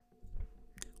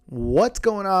What's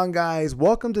going on, guys?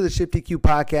 Welcome to the Shift EQ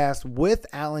podcast with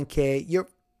Alan K, your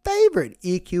favorite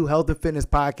EQ health and fitness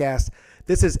podcast.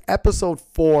 This is episode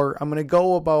 4. I'm going to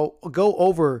go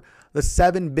over the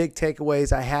 7 big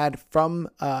takeaways I had from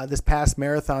this past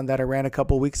marathon that I ran a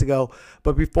couple weeks ago.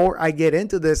 But before I get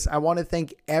into this, I want to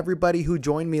thank everybody who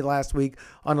joined me last week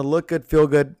on the Look Good, Feel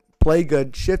Good, Play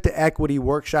Good Shift to Equity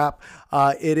workshop.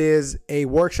 It is a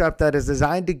workshop that is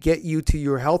designed to get you to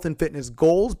your health and fitness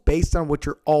goals based on what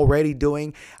you're already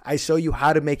doing. I show you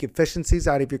how to make efficiencies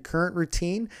out of your current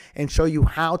routine and show you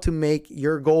how to make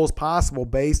your goals possible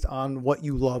based on what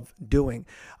you love doing.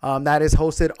 That is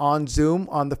hosted on Zoom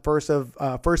on the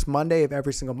first Monday of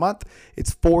every single month.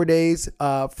 It's 4 days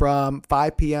from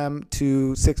 5 p.m.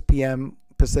 to 6 p.m.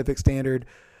 Pacific Standard.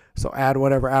 So add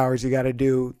whatever hours you got to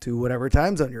do to whatever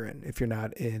time zone you're in if you're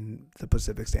not in the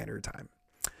Pacific Standard Time.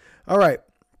 All right.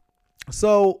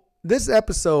 So this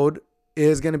episode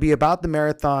is going to be about the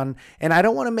marathon, and I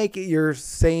don't want to make it your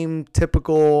same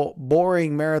typical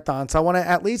boring marathon. So I want to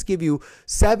at least give you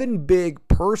 7 big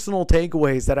personal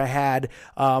takeaways that I had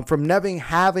from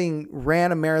having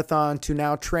ran a marathon to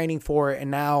now training for it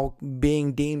and now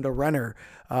being deemed a runner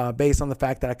based on the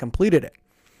fact that I completed it.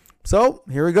 So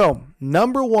here we go.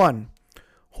 Number 1,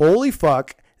 holy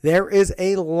fuck, there is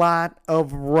a lot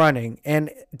of running. And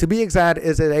to be exact,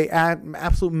 is an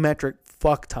absolute metric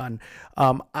fuck ton.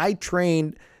 I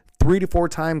trained 3 to 4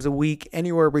 times a week,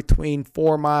 anywhere between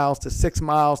 4 miles to 6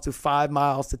 miles to 5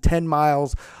 miles to 10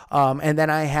 miles. And then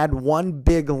I had one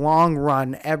big long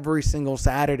run every single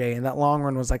Saturday. And that long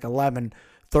run was like 11,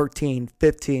 13,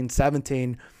 15,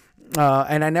 17.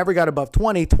 And I never got above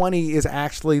 20. 20 is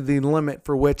actually the limit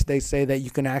for which they say that you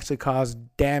can actually cause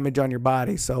damage on your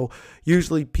body. So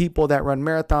usually people that run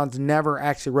marathons never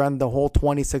actually run the whole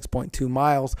 26.2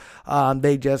 miles.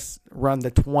 They just run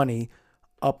the 20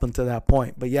 up until that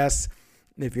point. But yes,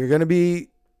 if you're going to be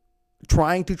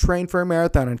trying to train for a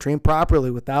marathon and train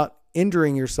properly without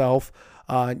injuring yourself,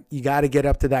 you got to get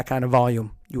up to that kind of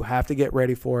volume. You have to get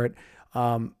ready for it.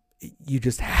 You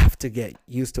just have to get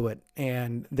used to it,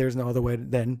 and there's no other way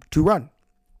than to run.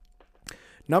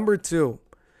 Number 2,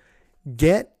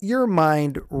 get your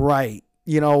mind right.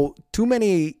 Too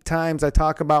many times I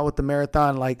talk about with the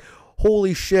marathon, like,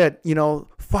 holy shit,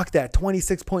 fuck that,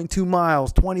 26.2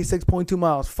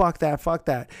 miles, fuck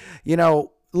that.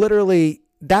 Literally,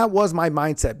 that was my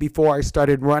mindset before I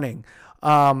started running.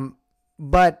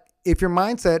 But if your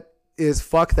mindset is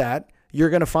fuck that, you're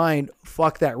going to find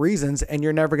fuck that reasons, and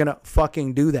you're never going to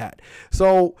fucking do that.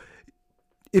 So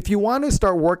if you want to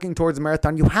start working towards a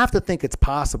marathon, you have to think it's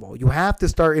possible. You have to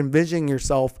start envisioning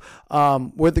yourself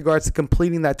with regards to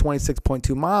completing that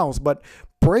 26.2 miles, but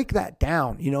break that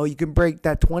down. You can break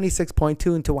that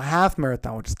 26.2 into a half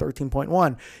marathon, which is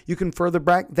 13.1. You can further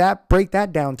break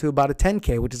that down to about a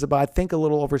 10K, which is about, I think, a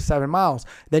little over 7 miles.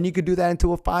 Then you could do that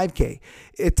into a 5K.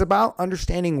 It's about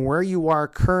understanding where you are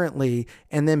currently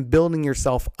and then building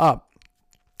yourself up.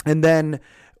 And then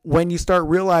when you start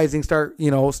realizing, start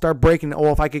breaking,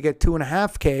 if I could get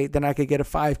 2.5K, then I could get a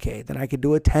 5K, then I could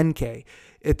do a 10K.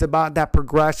 It's about that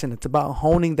progression. It's about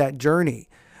honing that journey.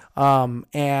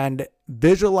 And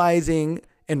visualizing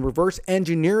and reverse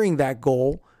engineering that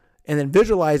goal, and then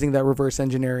visualizing that reverse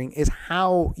engineering is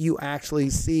how you actually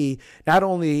see not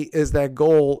only is that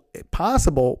goal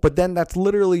possible, but then that's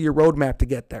literally your roadmap to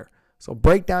get there. So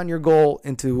break down your goal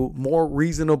into more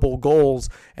reasonable goals,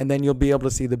 and then you'll be able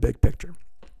to see the big picture.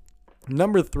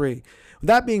 Number 3, with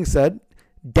that being said,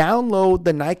 download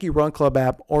the Nike Run Club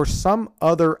app or some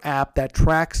other app that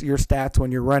tracks your stats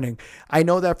when you're running. I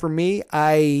know that for me,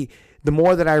 the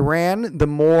more that I ran, the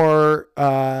more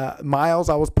miles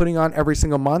I was putting on every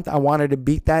single month. I wanted to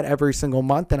beat that every single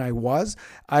month, and I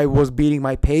was beating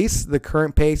my pace, the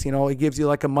current pace. It gives you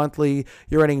like a monthly,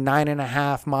 you're running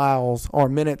 9.5 miles or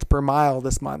minutes per mile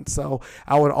this month. So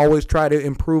I would always try to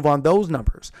improve on those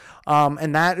numbers.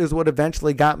 And that is what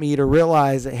eventually got me to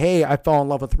realize that, hey, I fell in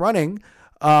love with running.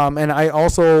 And I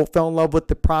also fell in love with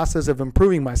the process of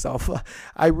improving myself.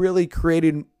 I really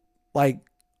created like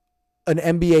an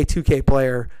NBA 2K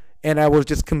player, and I was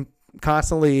just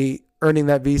constantly earning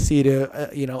that VC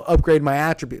to, upgrade my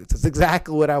attributes. It's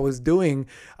exactly what I was doing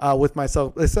with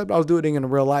myself, except I was doing it in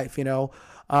real life,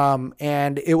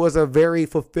 and it was a very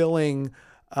fulfilling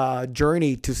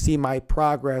journey to see my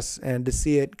progress and to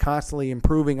see it constantly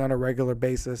improving on a regular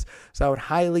basis. So I would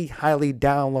highly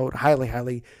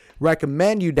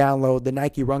recommend you download the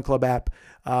Nike Run Club app.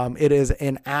 It is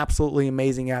an absolutely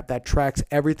amazing app that tracks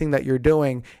everything that you're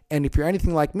doing. And if you're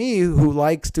anything like me who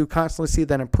likes to constantly see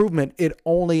that improvement, it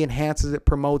only enhances it,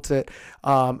 promotes it,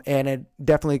 and it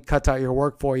definitely cuts out your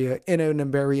work for you in a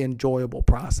very enjoyable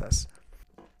process.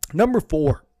 Number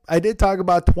 4, I did talk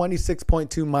about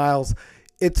 26.2 miles.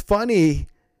 It's funny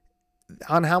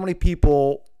on how many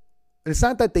people, it's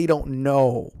not that they don't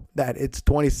know that it's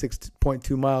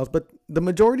 26.2 miles, but the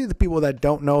majority of the people that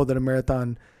don't know that a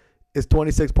marathon is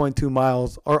 26.2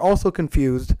 miles are also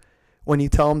confused when you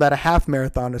tell them that a half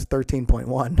marathon is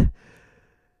 13.1.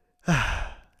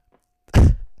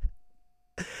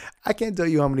 I can't tell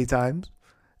you how many times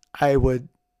I would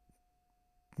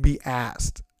be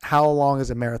asked, how long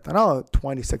is a marathon? Oh,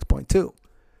 26.2.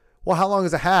 Well, how long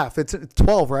is a half? It's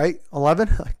 12, right? 11?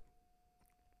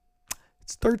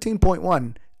 It's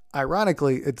 13.1.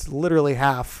 Ironically, it's literally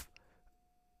half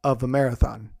of a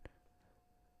marathon.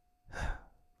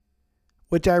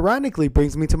 Which ironically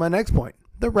brings me to my next point,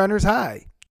 the runner's high.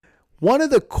 One of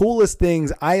the coolest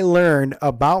things I learned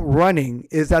about running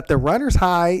is that the runner's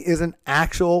high is an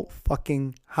actual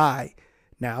fucking high.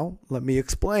 Now, let me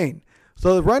explain.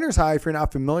 So the runner's high, if you're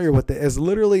not familiar with it, is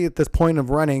literally at this point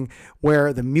of running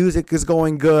where the music is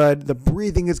going good, the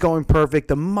breathing is going perfect,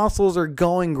 the muscles are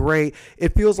going great.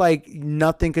 It feels like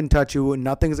nothing can touch you and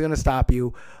nothing's going to stop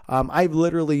you. I've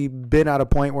literally been at a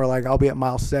point where like I'll be at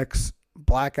mile 6,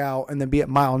 blackout, and then be at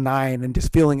mile 9 and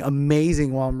just feeling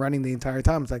amazing while I'm running the entire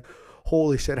time. It's like,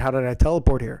 holy shit, how did I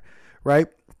teleport here, right?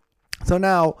 So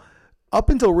now, up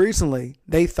until recently,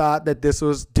 they thought that this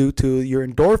was due to your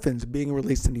endorphins being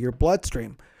released into your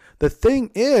bloodstream. The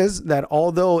thing is that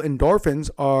although endorphins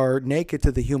are naked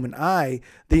to the human eye,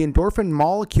 the endorphin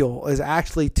molecule is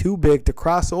actually too big to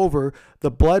cross over the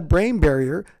blood-brain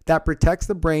barrier that protects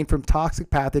the brain from toxic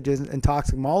pathogens and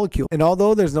toxic molecules. And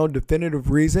although there's no definitive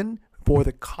reason for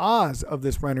the cause of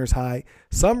this runner's high,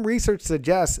 some research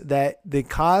suggests that the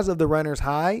cause of the runner's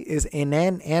high is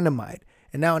anandamide.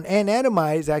 And now an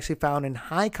anandamide is actually found in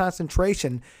high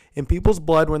concentration in people's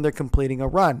blood when they're completing a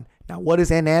run. Now, what is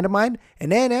anandamide?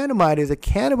 An anandamide is a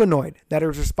cannabinoid that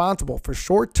is responsible for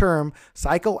short-term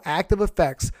psychoactive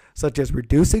effects such as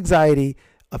reduced anxiety,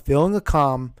 a feeling of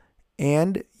calm,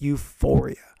 and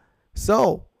euphoria.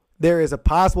 So, there is a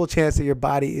possible chance that your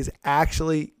body is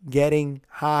actually getting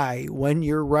high when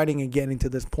you're running and getting to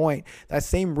this point. That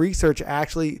same research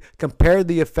actually compared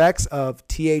the effects of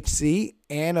THC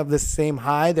and of the same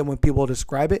high than when people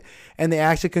describe it, and they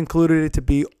actually concluded it to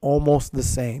be almost the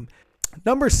same.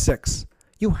 Number 6,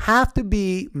 you have to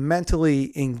be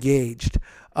mentally engaged.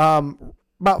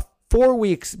 About 4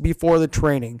 weeks before the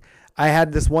training, I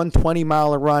had this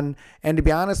 120-mile run, and to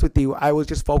be honest with you, I was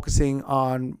just focusing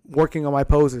on working on my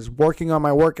poses, working on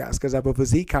my workouts because I have a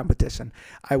physique competition.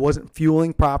 I wasn't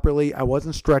fueling properly. I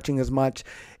wasn't stretching as much.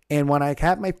 And when I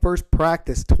had my first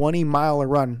practice 20-mile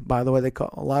run, by the way,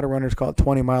 a lot of runners call it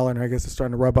 20-mile, and I guess it's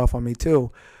starting to rub off on me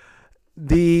too.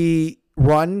 The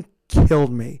run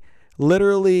killed me.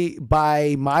 Literally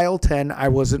by mile 10, I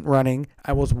wasn't running.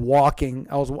 I was walking.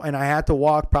 And I had to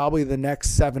walk probably the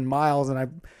next 7 miles, and I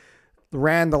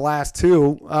ran the last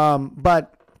 2,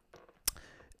 but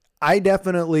I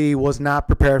definitely was not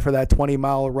prepared for that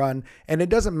 20-mile run. And it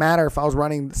doesn't matter if I was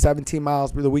running 17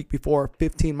 miles the week before,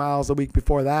 15 miles the week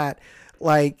before that.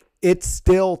 Like, it's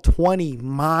still 20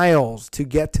 miles to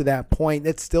get to that point.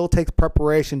 It still takes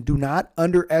preparation. Do not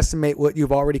underestimate what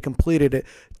you've already completed it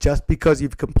just because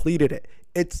you've completed it.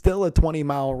 It's still a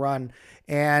 20-mile run.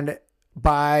 And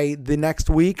by the next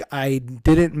week, I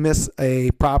didn't miss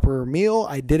a proper meal.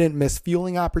 I didn't miss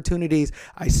fueling opportunities.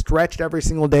 I stretched every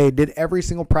single day, did every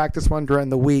single practice run during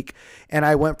the week. And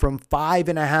I went from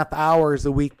 5.5 hours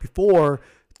the week before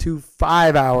to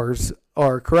 5 hours,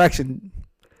 or correction,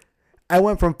 I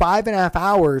went from 5.5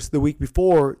 hours the week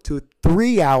before to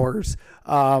 3 hours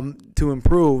to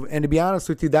improve. And to be honest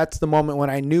with you, that's the moment when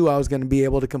I knew I was going to be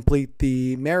able to complete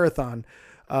the marathon.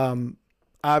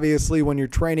 Obviously, when you're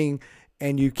training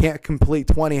and you can't complete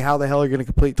 20, how the hell are you going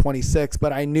to complete 26?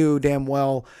 But I knew damn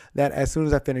well that as soon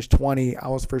as I finished 20, I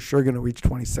was for sure going to reach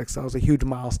 26. That was a huge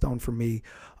milestone for me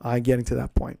getting to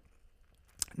that point.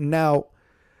 Now,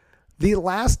 the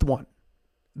last one,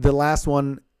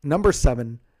 number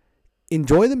 7,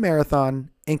 enjoy the marathon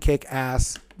and kick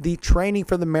ass. The training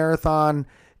for the marathon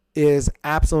is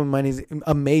absolutely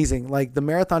amazing. Like, the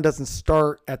marathon doesn't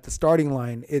start at the starting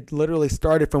line. It literally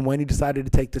started from when you decided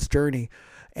to take this journey.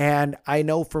 And I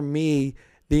know for me,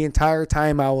 the entire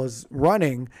time I was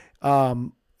running,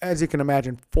 as you can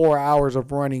imagine, 4 hours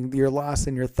of running, you're lost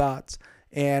in your thoughts.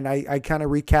 And I kind of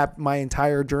recap my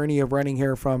entire journey of running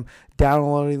here from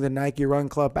downloading the Nike Run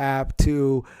Club app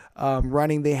to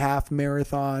running the half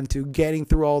marathon to getting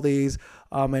through all these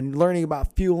and learning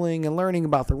about fueling and learning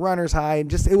about the runner's high. And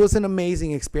just, it was an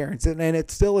amazing experience. And it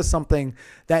still is something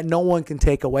that no one can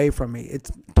take away from me.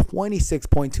 It's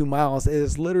 26.2 miles. It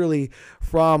is literally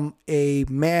from a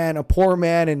poor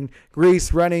man in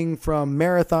Greece running from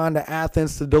Marathon to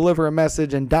Athens to deliver a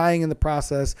message and dying in the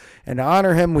process. And to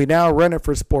honor him, we now run it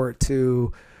for sport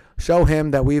to show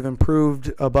him that we've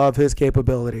improved above his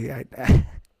capability.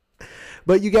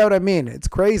 But you get what I mean. It's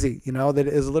crazy, that it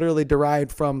is literally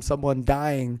derived from someone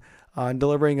dying and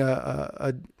delivering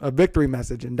a victory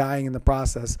message and dying in the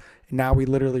process. And now we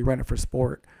literally run it for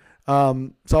sport.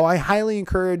 So I highly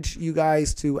encourage you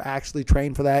guys to actually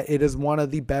train for that. It is one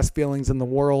of the best feelings in the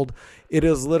world. It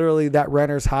is literally that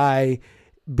runner's high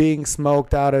being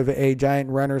smoked out of a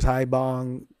giant runner's high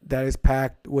bong that is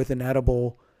packed with an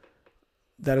edible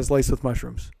that is laced with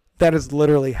mushrooms. That is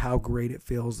literally how great it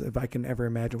feels, if I can ever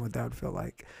imagine what that would feel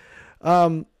like.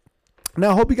 Now,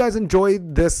 I hope you guys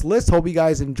enjoyed this list. Hope you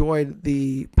guys enjoyed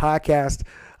the podcast.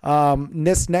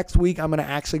 This next week, I'm going to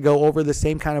actually go over the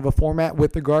same kind of a format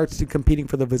with regards to competing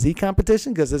for the physique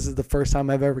competition, because this is the first time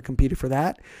I've ever competed for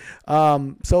that.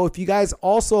 So if you guys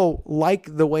also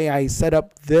like the way I set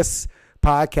up this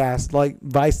podcast, like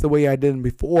Vice the way I did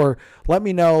before, let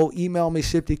me know. Email me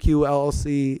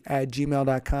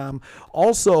shiftyqllc@gmail.com.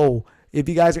 Also, if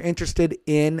you guys are interested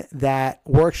in that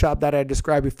workshop that I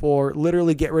described before,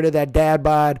 literally get rid of that dad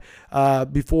bod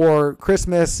before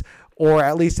Christmas, or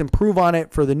at least improve on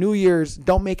it for the New Year's.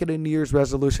 Don't make it a New Year's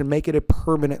resolution. Make it a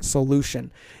permanent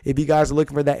solution. If you guys are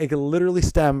looking for that, it can literally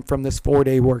stem from this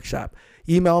 4-day workshop.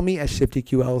 Email me at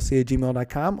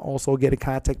shiftyqllc@gmail.com. Also, get in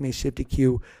contact me at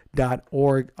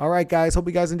shiftyq.org. All right, guys. Hope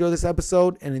you guys enjoy this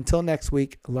episode. And until next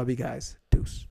week, I love you guys. Deuce.